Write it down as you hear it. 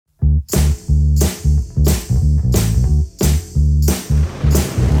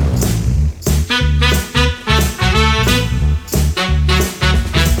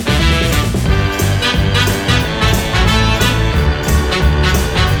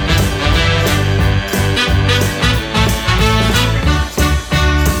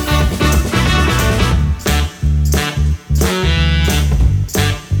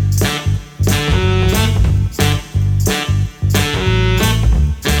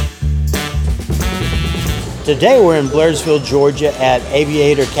Today we're in Blairsville, Georgia at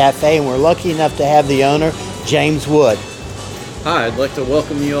Aviator Cafe, and we're lucky enough to have the owner, James Wood. Hi, I'd like to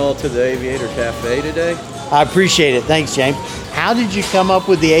welcome you all to the Aviator Cafe today. I appreciate it. Thanks, James. How did you come up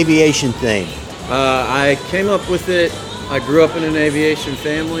with the aviation theme? I came up with it. I grew up in an aviation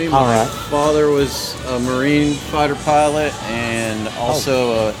family. My father was a Marine fighter pilot and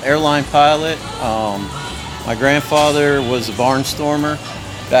also an airline pilot. My grandfather was a barnstormer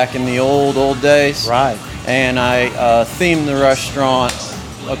back in the old days. Right. And I themed the restaurant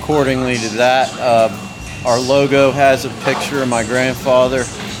accordingly to that. Our logo has a picture of my grandfather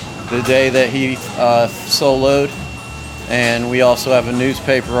the day that he soloed. And we also have a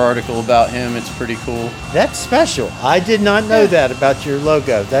newspaper article about him. It's pretty cool. That's special. I did not know that about your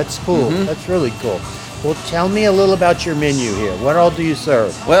logo. That's cool. Mm-hmm. That's really cool. Well, tell me a little about your menu here. What all do you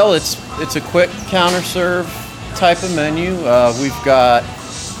serve? Well, it's a quick counter serve type of menu. We've got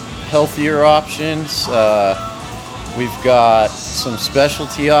healthier options. We've got some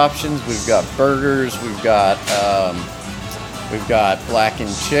specialty options. We've got burgers. We've got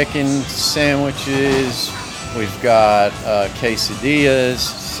blackened chicken sandwiches. We've got quesadillas,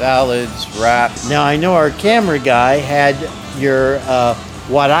 salads, wraps. Now, I know our camera guy had your,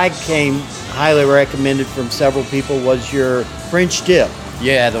 what I came highly recommended from several people was your French dip.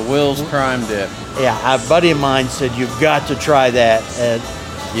 Yeah, the Will's Prime Dip. Yeah, a buddy of mine said you've got to try that.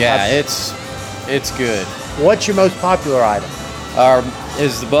 Yeah, it's good. What's your most popular item?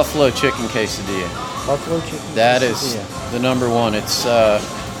 Is the buffalo chicken quesadilla. Buffalo chicken That quesadilla. is the number one. It's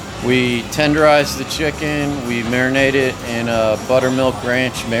we tenderize the chicken. We marinate it in a buttermilk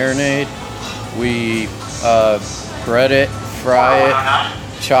ranch marinade. We bread it, fry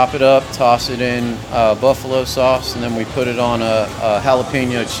it, chop it up, toss it in buffalo sauce, and then we put it on a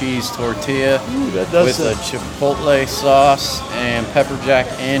jalapeno cheese tortilla with a chipotle sauce and pepper jack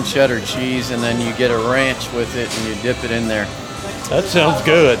and cheddar cheese, and then you get a ranch with it and you dip it in there. That sounds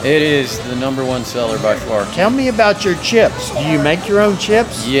good. It is the number one seller by far. Tell me about your chips. Do you make your own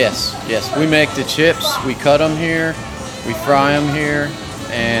chips? Yes. We make the chips. We cut them here. We fry them here.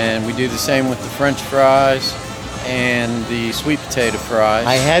 And we do the same with the French fries and the sweet potato fries.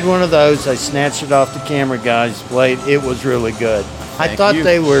 I had one of those. I snatched it off the camera guy's plate. It was really good. I thought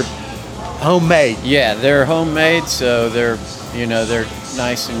they were homemade. Yeah, they're homemade, so they're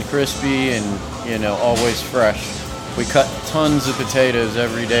nice and crispy and always fresh. We cut tons of potatoes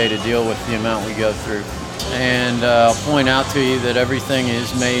every day to deal with the amount we go through. And I'll point out to you that everything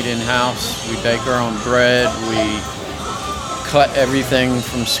is made in-house. We bake our own bread. We cut everything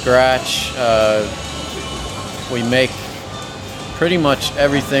from scratch. We make pretty much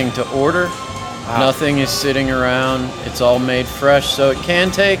everything to order. Nothing is sitting around. It's all made fresh. So it can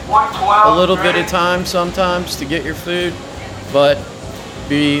take a little bit of time sometimes to get your food, but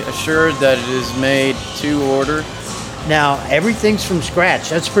be assured that it is made to order. Now, everything's from scratch.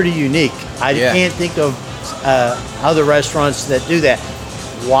 That's pretty unique. I can't think of other restaurants that do that.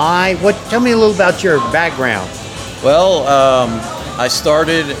 Why? Tell me a little about your background. Well, I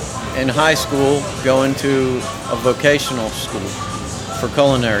started in high school going to a vocational school for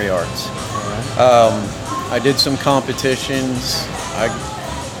culinary arts. I did some competitions. I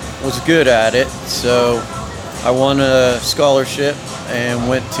was good at it, so I won a scholarship and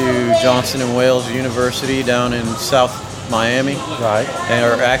went to Johnson & Wales University down in South Miami. Right.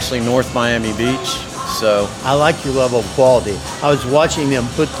 Or actually North Miami Beach. So I like your level of quality. I was watching them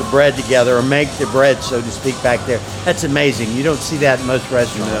put the bread together or make the bread, so to speak, back there. That's amazing. You don't see that in most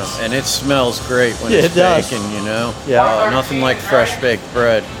restaurants. And it smells great when it's baking, Yeah. Nothing like fresh baked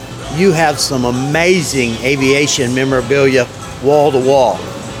bread. You have some amazing aviation memorabilia wall to wall.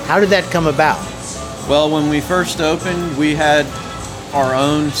 How did that come about? Well, when we first opened, we had our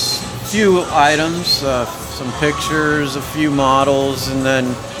own few items, some pictures, a few models, and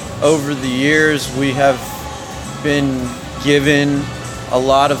then over the years we have been given a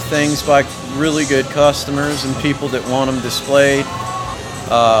lot of things by really good customers and people that want them displayed.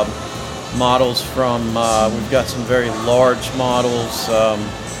 Models from, we've got some very large models.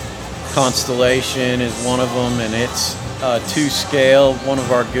 Constellation is one of them, and it's to scale. One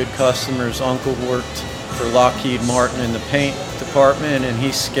of our good customers' uncle worked for Lockheed Martin in the paint department, and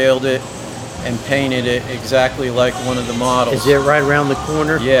he scaled it and painted it exactly like one of the models. Is it right around the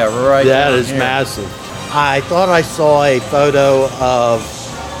corner? Yeah, right. That is massive. I thought I saw a photo of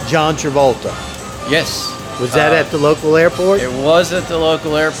John Travolta. Yes. Was that at the local airport? It was at the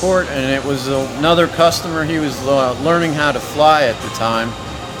local airport, and it was another customer. He was learning how to fly at the time,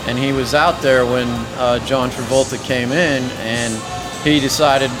 and he was out there when John Travolta came in, and he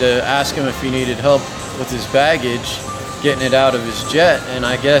decided to ask him if he needed help with his baggage, getting it out of his jet. And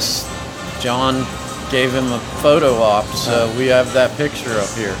I guess John gave him a photo op, so we have that picture up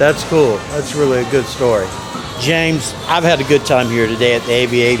here. That's cool. That's really a good story. James, I've had a good time here today at the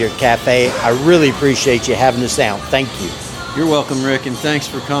Aviator Cafe. I really appreciate you having us down. Thank you. You're welcome, Rick, and thanks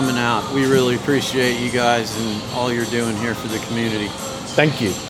for coming out. We really appreciate you guys and all you're doing here for the community. Thank you.